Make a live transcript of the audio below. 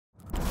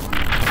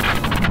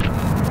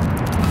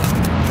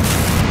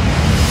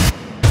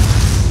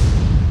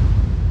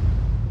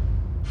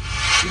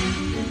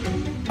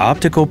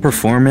optical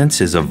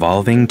performance is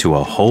evolving to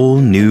a whole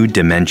new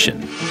dimension.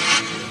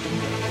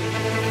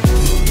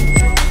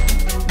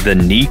 The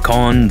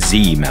Nikon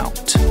Z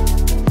mount.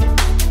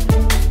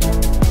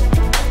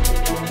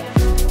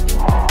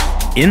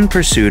 In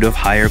pursuit of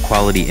higher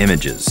quality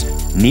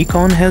images,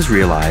 Nikon has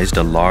realized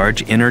a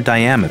large inner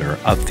diameter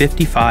of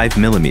 55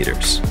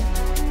 millimeters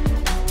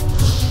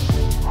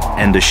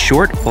and a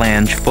short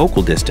flange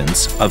focal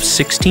distance of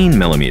 16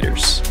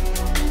 millimeters.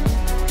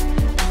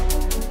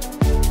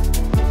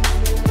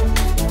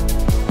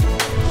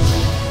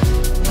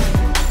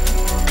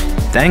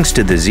 Thanks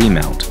to the Z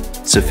mount,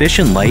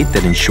 sufficient light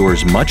that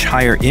ensures much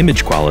higher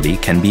image quality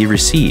can be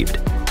received,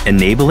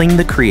 enabling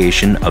the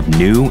creation of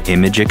new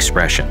image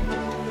expression.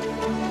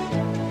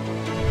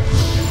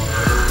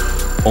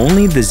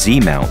 Only the Z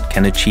mount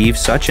can achieve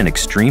such an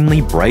extremely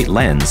bright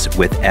lens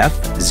with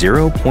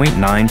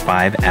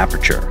f/0.95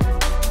 aperture.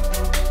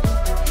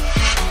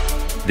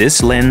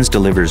 This lens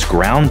delivers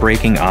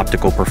groundbreaking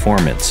optical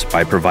performance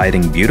by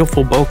providing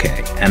beautiful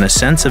bokeh and a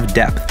sense of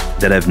depth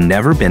that have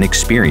never been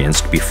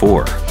experienced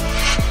before.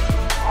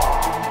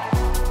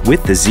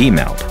 With the Z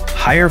mount,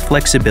 higher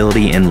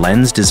flexibility in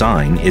lens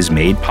design is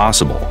made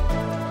possible.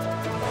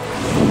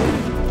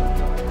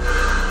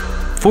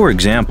 For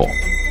example,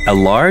 a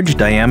large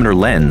diameter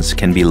lens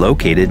can be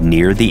located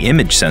near the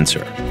image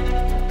sensor.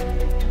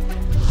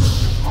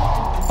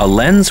 A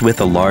lens with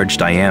a large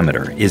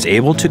diameter is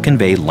able to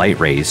convey light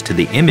rays to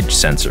the image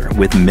sensor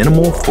with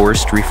minimal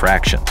forced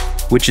refraction,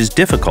 which is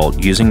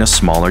difficult using a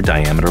smaller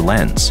diameter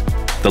lens.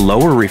 The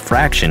lower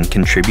refraction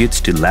contributes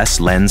to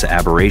less lens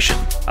aberration,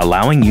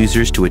 allowing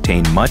users to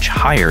attain much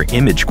higher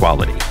image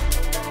quality.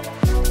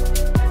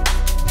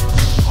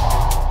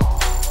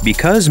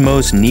 Because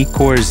most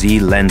Nikkor Z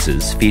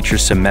lenses feature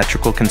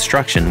symmetrical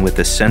construction with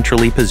a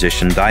centrally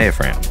positioned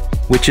diaphragm,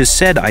 which is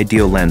said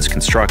ideal lens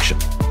construction,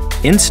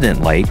 incident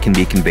light can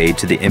be conveyed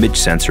to the image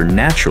sensor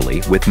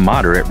naturally with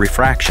moderate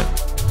refraction.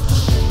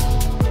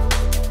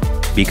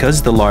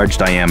 Because the large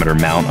diameter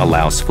mount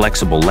allows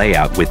flexible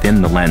layout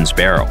within the lens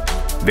barrel,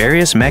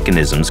 various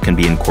mechanisms can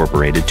be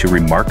incorporated to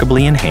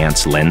remarkably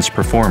enhance lens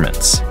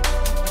performance.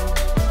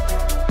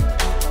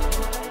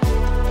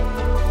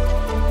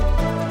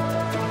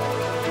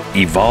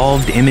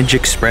 Evolved image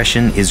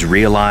expression is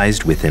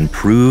realized with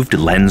improved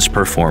lens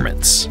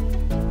performance.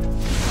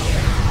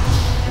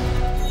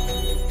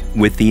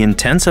 With the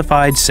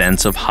intensified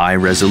sense of high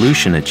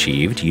resolution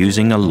achieved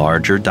using a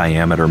larger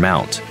diameter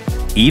mount,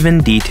 even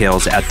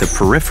details at the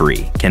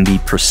periphery can be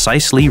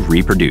precisely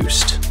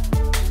reproduced.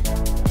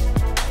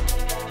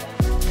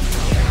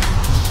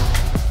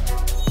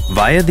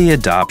 Via the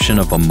adoption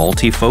of a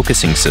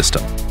multi-focusing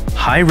system,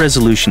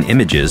 high-resolution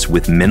images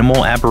with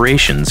minimal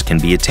aberrations can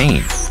be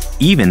attained,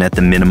 even at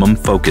the minimum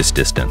focus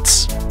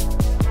distance.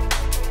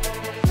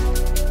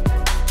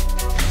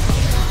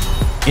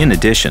 In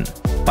addition,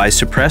 by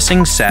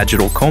suppressing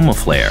sagittal coma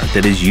flare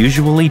that is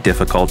usually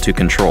difficult to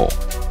control,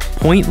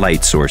 point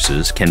light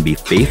sources can be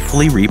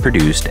faithfully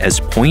reproduced as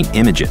point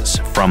images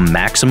from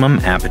maximum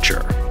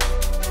aperture.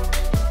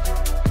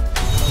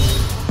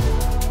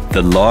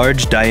 The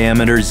large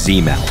diameter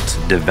Z mount,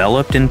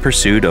 developed in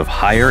pursuit of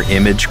higher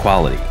image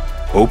quality,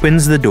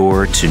 opens the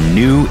door to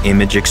new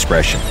image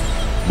expression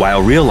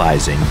while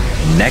realizing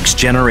next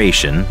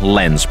generation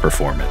lens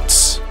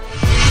performance.